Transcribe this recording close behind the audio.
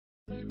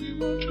Baby,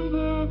 won't you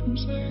love and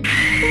say,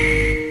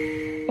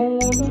 I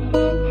wanna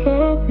have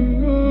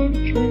happier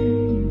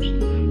dreams.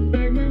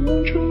 Baby,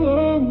 won't you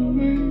love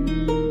me?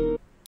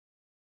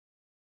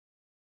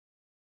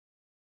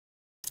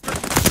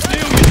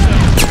 Steel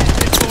yourself.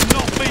 This will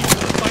not be for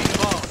the faint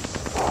of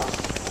heart.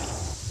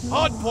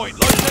 Hard point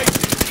located.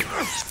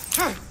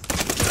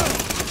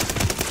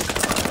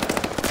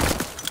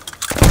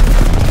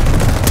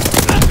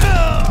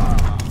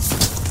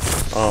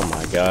 Oh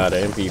my god,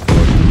 MP40,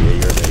 yeah,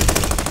 you're amazing.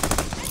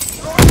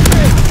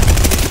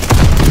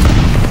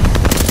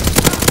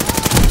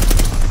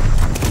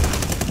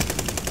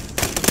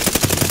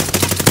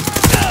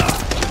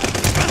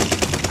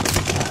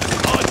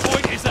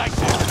 Hardpoint is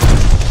active.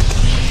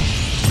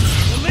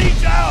 The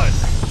lead's ours.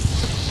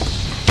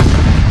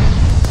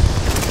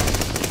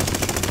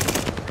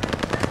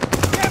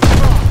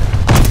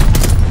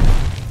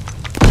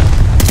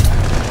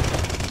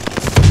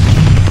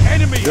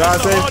 Enemy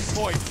has the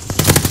hardpoint.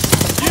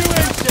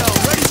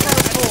 Ready for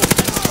a call.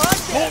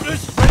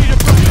 Mortars ready to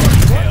bring a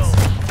kill.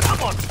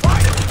 Come on,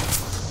 fight it!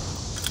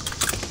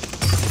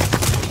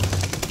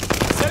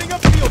 Setting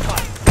up field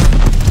pipe.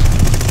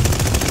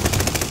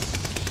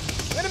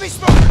 Enemy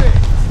smoke grenade.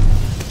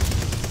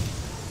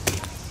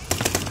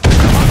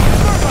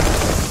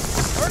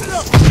 Turn it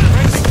up.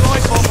 Friendly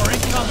glide bomber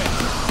incoming.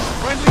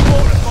 Friendly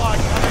mortar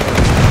fire coming.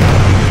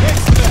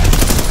 Next step.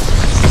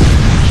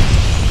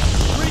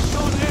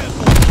 Recon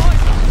airborne.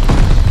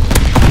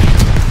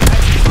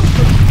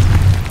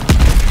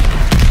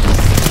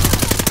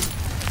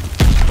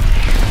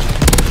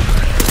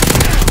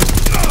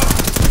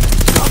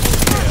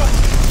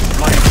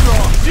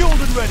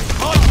 Fueled and ready.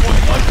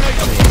 Hardpoint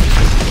located.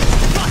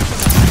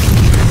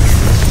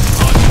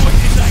 Hardpoint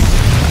is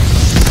active.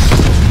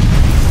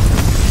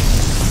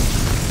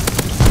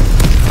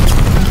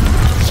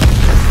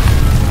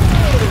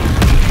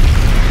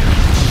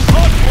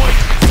 Hardpoint.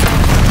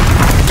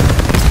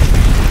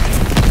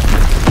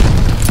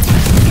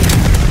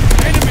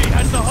 Enemy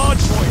has the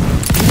hardpoint.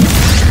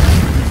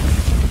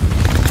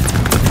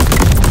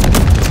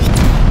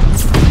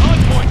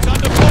 Hardpoint's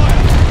under fire.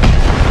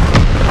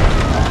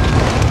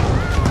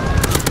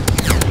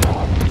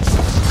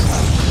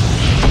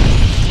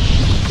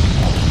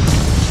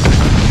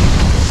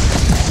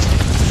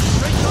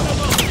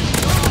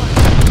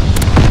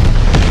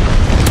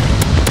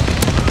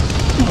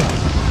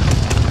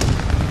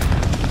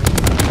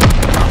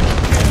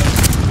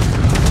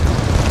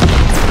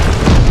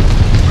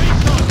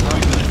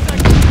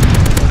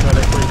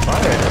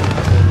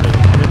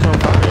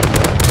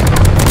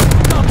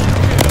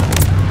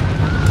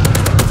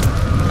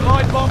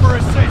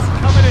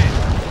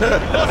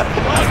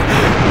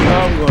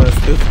 I'm going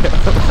stupid.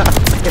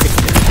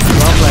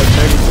 I'm like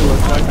 32 or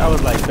fuck. I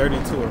was like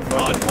 32 or fuck.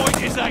 Hardpoint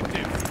is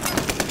active.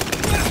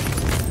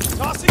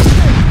 Tossing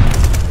stick.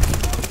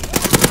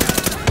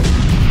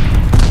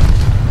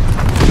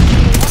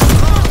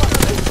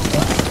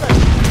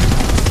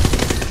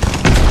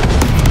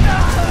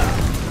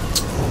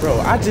 Bro,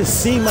 I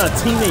just see my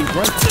teammate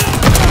run.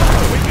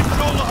 We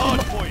control the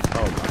hardpoint.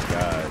 Oh my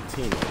god,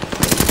 teammate.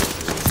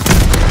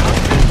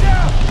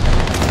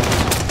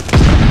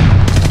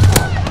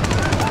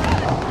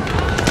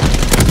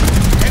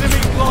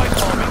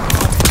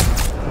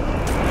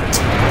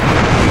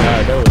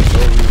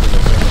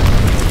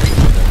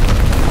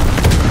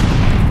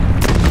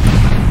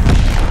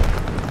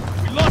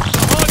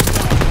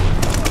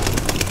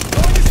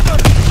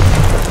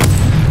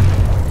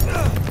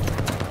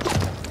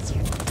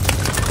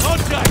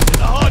 Contact to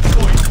the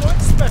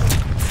hardpoint.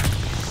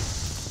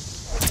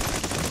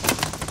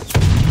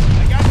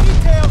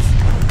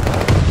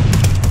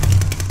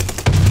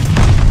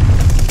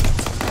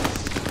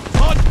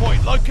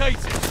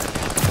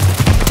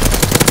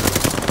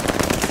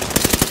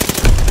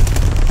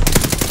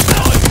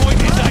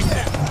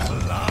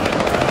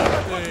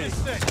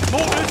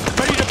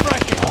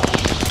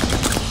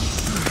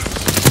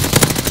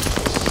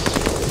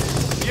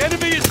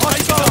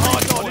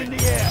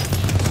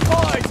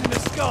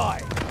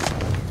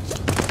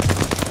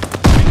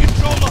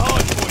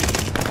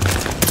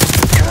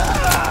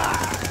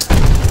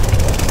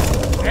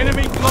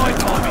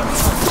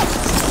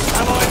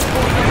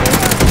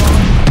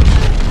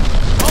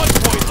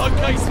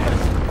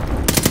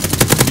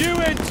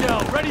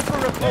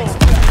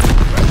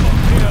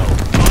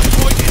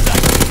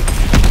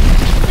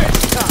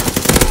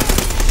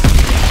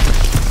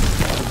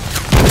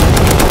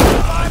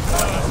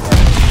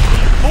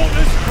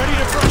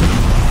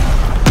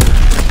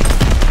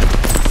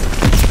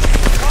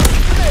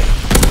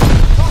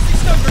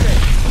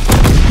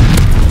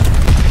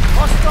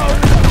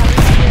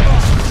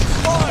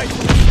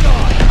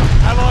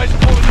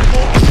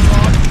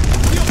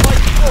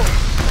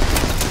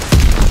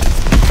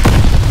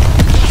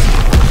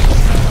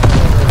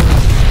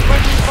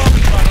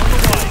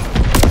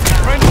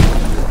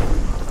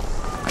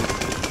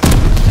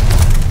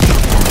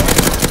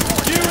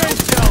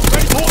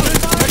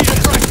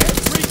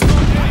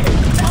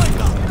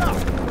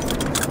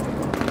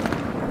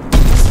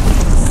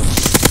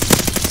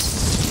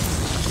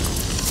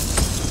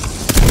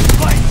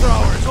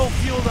 Mortar's all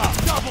fueled up.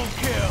 Double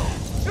kill.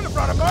 Should have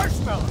brought a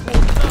marshmallow.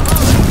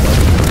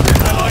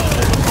 Allied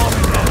pulled the bomb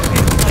in there.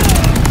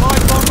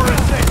 Live bomber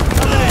assist.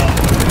 Coming in.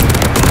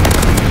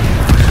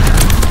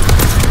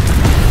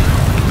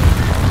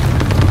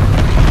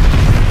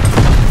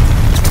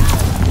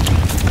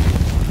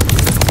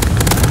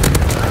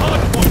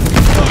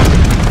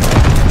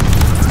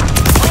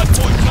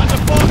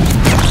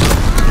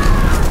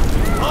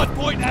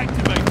 Hardpoint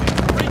activated.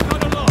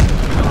 Recon along.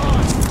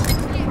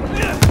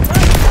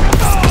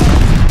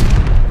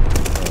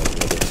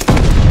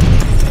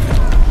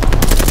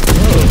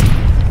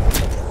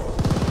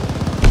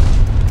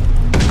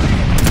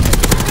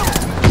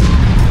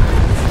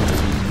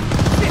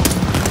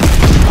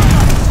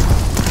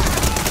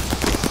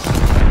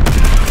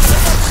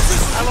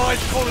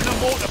 Allies calling a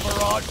mortar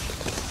barrage.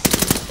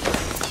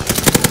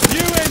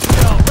 New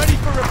intel, ready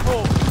for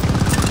report.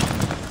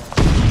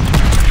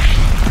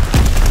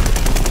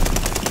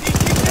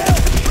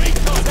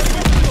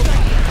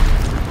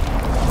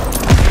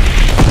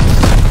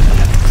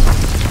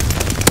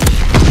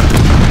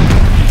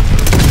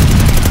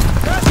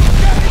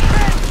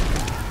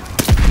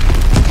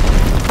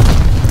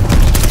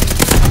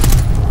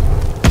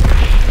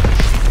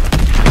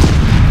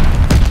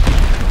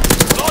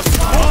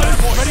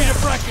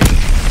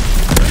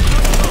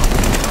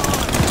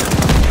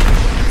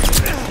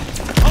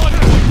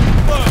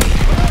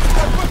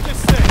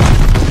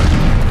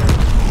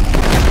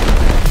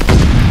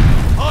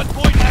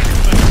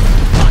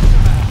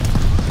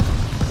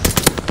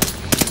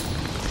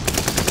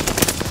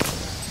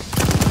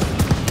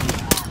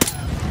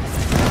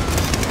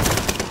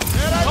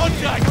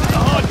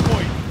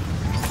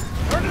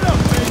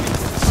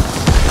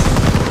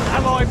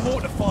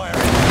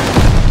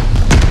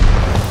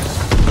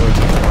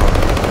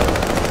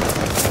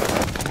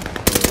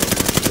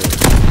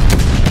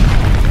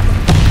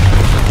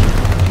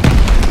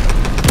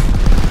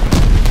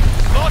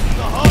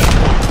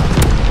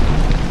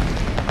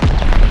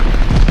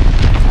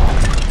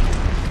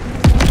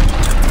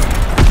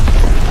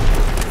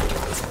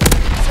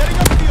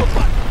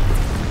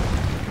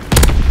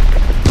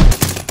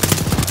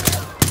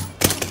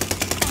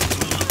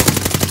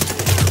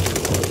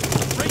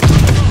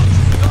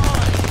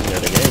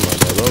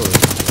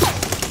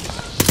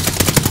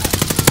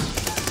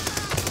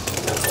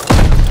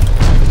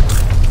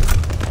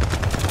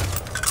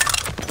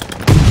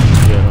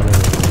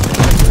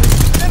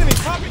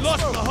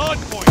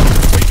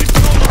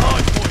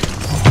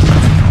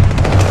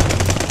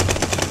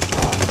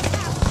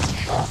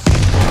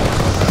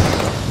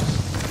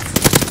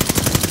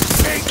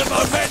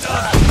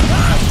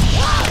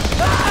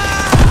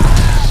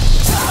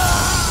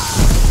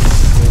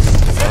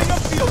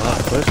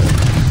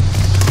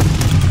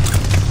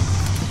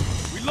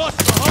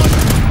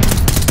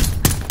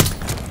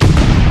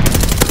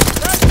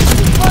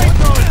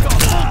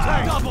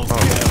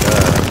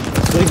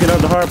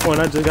 Hardpoint,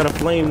 I just got a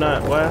flame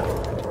knot. Why?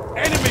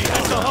 Enemy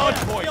at the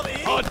hardpoint.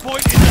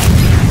 Hardpoint is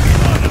active.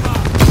 Burn them up.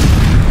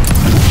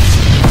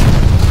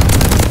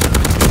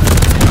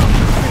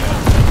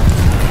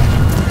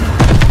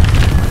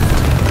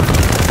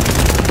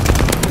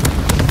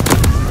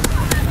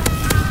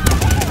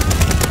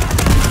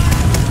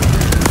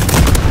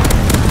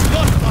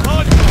 Lost the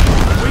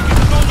hardpoint. We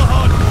control the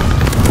hardpoint.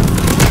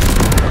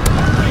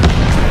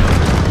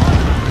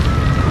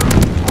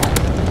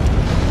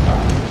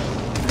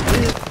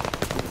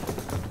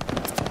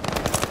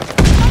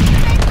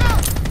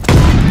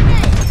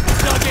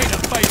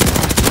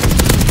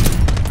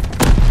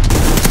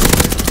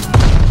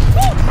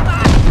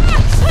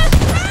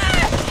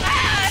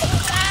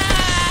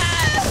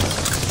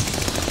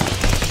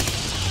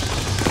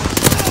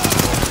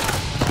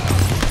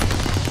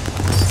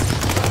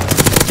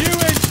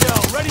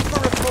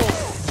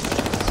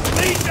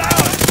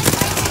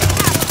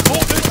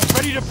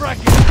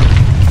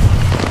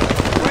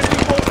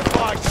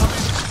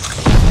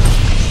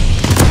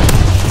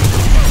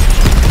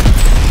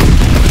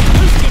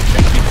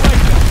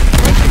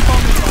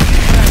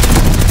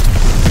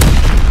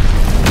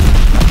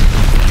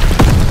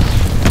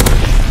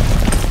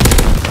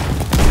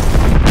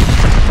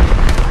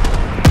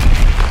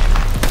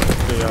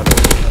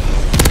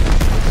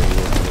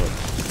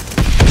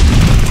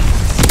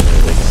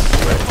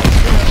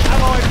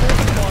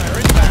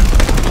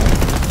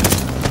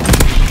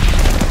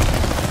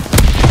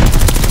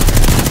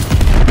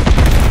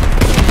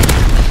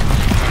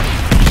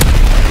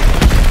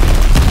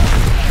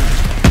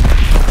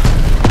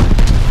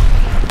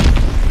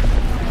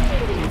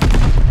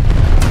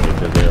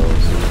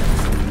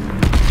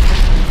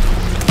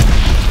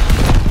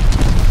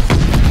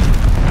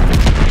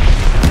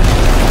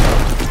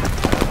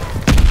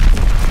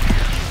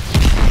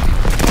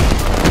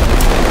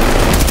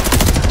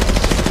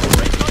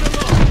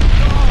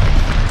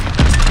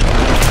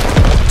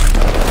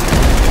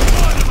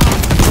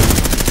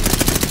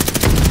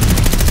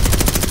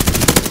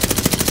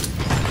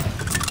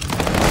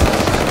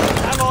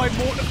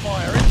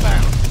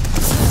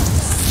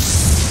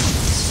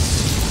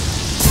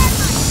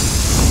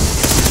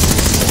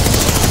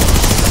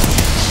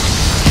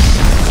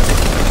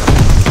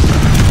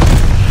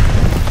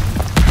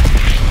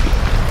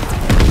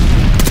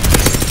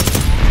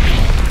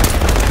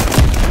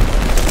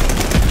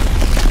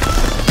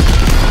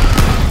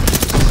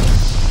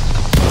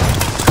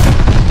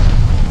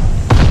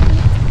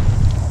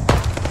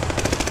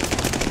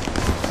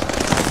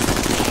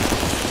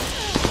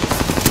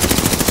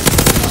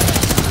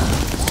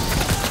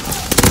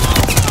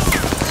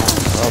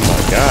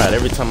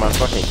 every time I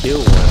fucking kill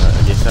one,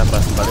 I get shot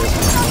by somebody else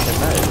in the fucking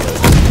night.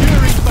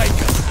 Fury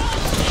Baker.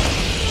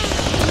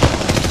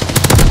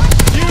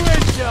 New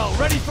intel,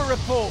 ready for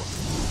report.